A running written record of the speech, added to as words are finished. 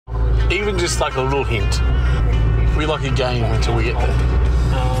Even just like a little hint. We like a game until we get there.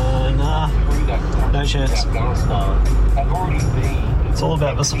 Nah. No chance. It's all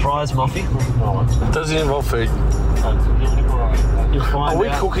about the surprise, Moffy. Does it involve food? You'll find Are we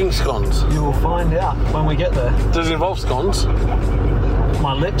out. cooking scones? You will find out when we get there. Does it involve scones?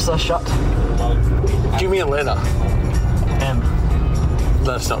 My lips are shut. Give me a letter. M.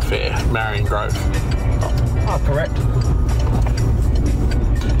 That's not fair. Marion Grove. Oh, correct.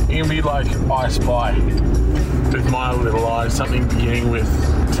 You can be like I Spy with my little eyes, something beginning with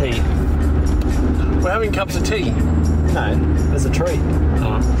T. We're having cups of tea. No, there's a tree.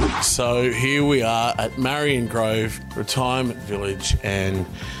 So here we are at Marion Grove Retirement Village, and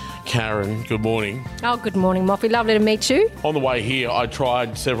Karen, good morning. Oh, good morning, Moffy. Lovely to meet you. On the way here, I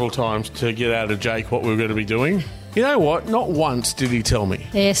tried several times to get out of Jake what we were going to be doing. You know what? Not once did he tell me.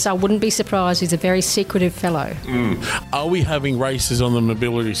 Yes, I wouldn't be surprised. He's a very secretive fellow. Are we having races on the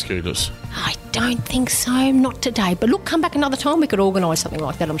mobility scooters? I don't think so. Not today. But look, come back another time. We could organise something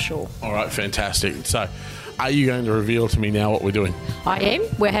like that, I'm sure. All right, fantastic. So, are you going to reveal to me now what we're doing? I am.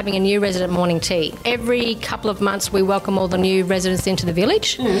 We're having a new resident morning tea. Every couple of months we welcome all the new residents into the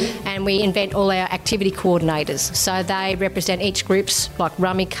village and we invent all our activity coordinators. So they represent each group's like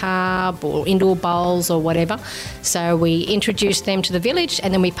rummy carb or indoor bowls or whatever. So we introduce them to the village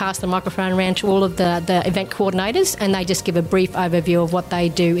and then we pass the microphone around to all of the event coordinators and they just give a brief overview of what they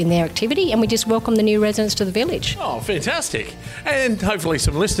do in their activity and we just welcome the new residents to the village. Oh, fantastic. And hopefully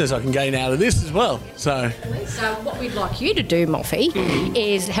some listeners I can gain out of this as well. So what we'd like you to do, Moffy,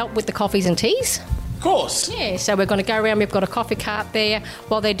 is help with the coffees and teas. of course. Yeah, so we're going to go around. We've got a coffee cart there.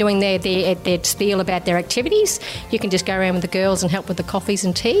 While they're doing their spiel about their activities, you can just go around with the girls and help with the coffees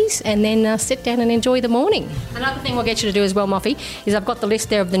and teas and then sit down and enjoy the morning. Another thing we'll get you to do as well, Moffy, is I've got the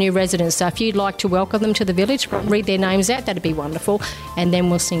list there of the new residents. So if you'd like to welcome them to the village, read their names out, that'd be wonderful. And then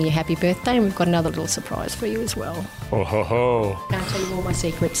we'll sing you happy birthday and we've got another little surprise for you as well. Oh, ho, ho. Can't tell you all my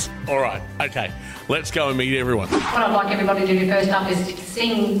secrets. All right, okay. Let's go and meet everyone. What I'd like everybody to do first up is to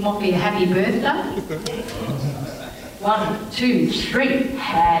sing Moffy a happy birthday. 1, 2, 3.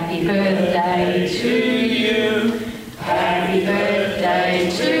 Happy birthday to you. Happy birthday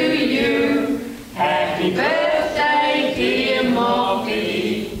to you. Happy birthday, dear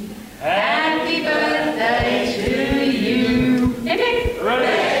Moffy. Happy birthday to you. Hip hip.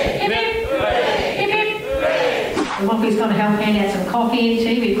 Hooray. Hip hip. Hooray. Hip hip. Hooray. Moffy's got to help hand out some coffee and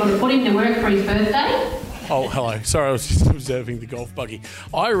tea. We've got to put him to work for his birthday. Oh, hello. Sorry, I was just observing the golf buggy.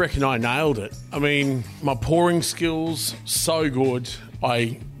 I reckon I nailed it. I mean, my pouring skills, so good.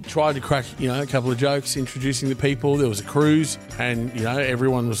 I tried to crack, a couple of jokes introducing the people. There was a cruise and,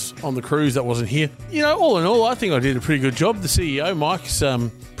 everyone was on the cruise that wasn't here. All in all, I think I did a pretty good job. The CEO, Mike's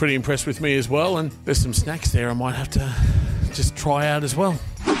pretty impressed with me as well. And there's some snacks there I might have to just try out as well.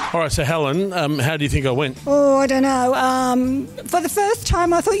 All right, so Helen, how do you think I went? Oh, I don't know. For the first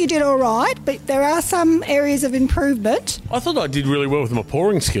time, I thought you did all right, but there are some areas of improvement. I thought I did really well with my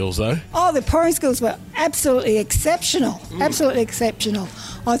pouring skills, though. Oh, the pouring skills were absolutely exceptional. Absolutely exceptional.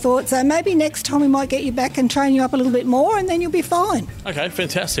 I thought so. Maybe next time we might get you back and train you up a little bit more, and then you'll be fine. Okay,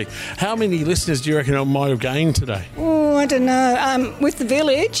 fantastic. How many listeners do you reckon I might have gained today? Oh, I don't know. With the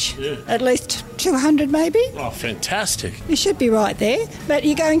village, at least 200 maybe. Oh, fantastic. You should be right there. But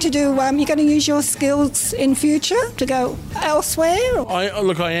you're going to do. You're going to use your skills in future to go elsewhere. I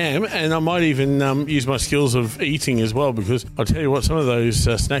am, and I might even use my skills of eating as well, because I'll tell you what, some of those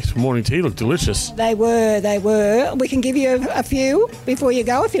snacks for morning tea look delicious. They were. We can give you a few before you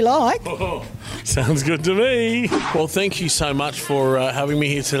go if you like. Oh, sounds good to me. Well, thank you so much for having me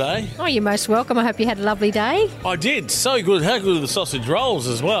here today. Oh, you're most welcome. I hope you had a lovely day. I did. So good. How good are the sausage rolls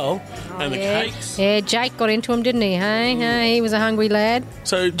as well? And the cakes. Yeah, Jake got into them, didn't he? Hey, he was a hungry lad.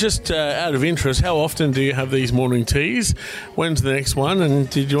 So just out of interest, how often do you have these morning teas? When's the next one? And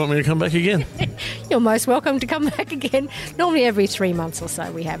did you want me to come back again? You're most welcome to come back again. Normally every 3 months or so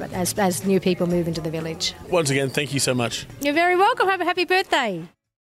we have it as new people move into the village. Once again, thank you so much. You're very welcome. Have a happy birthday.